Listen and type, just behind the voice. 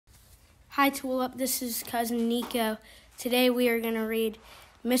Hi Tulip, this is cousin Nico. Today we are going to read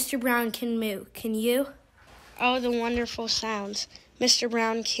Mr. Brown Can Moo. Can you? Oh, the wonderful sounds Mr.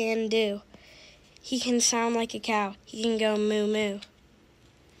 Brown can do. He can sound like a cow. He can go moo moo.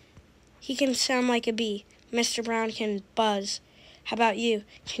 He can sound like a bee. Mr. Brown can buzz. How about you?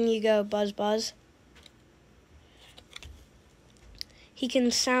 Can you go buzz buzz? He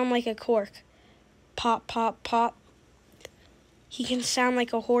can sound like a cork. Pop pop pop. He can sound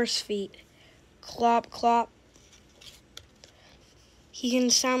like a horse feet. Clop clop. He can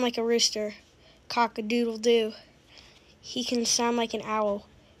sound like a rooster. Cock-a-doodle-doo. He can sound like an owl.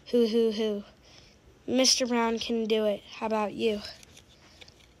 Hoo hoo hoo. Mr. Brown can do it. How about you?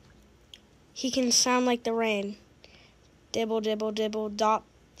 He can sound like the rain. Dibble dibble dibble dop.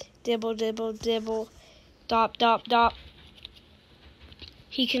 Dibble dibble dibble dop dop dop.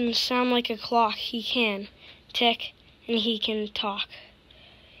 He can sound like a clock. He can tick and he can talk.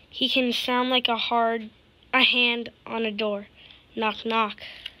 He can sound like a hand on a door. Knock knock.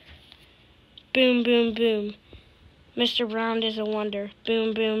 Boom boom boom. Mr. Brown is a wonder.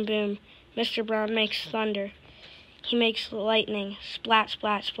 Boom boom boom. Mr. Brown makes thunder. He makes lightning. Splat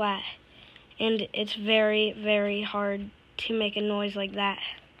splat splat. And it's very, very hard to make a noise like that.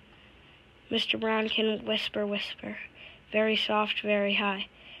 Mr. Brown can whisper whisper. Very soft, very high.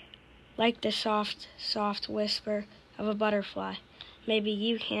 Like the soft, soft whisper of a butterfly. Maybe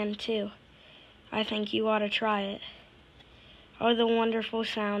you can too. I think you ought to try it. Oh, the wonderful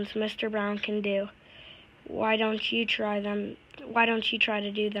sounds Mr. Brown can do. Why don't you try them? Why don't you try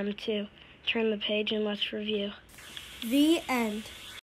to do them too? Turn the page and let's review. The end.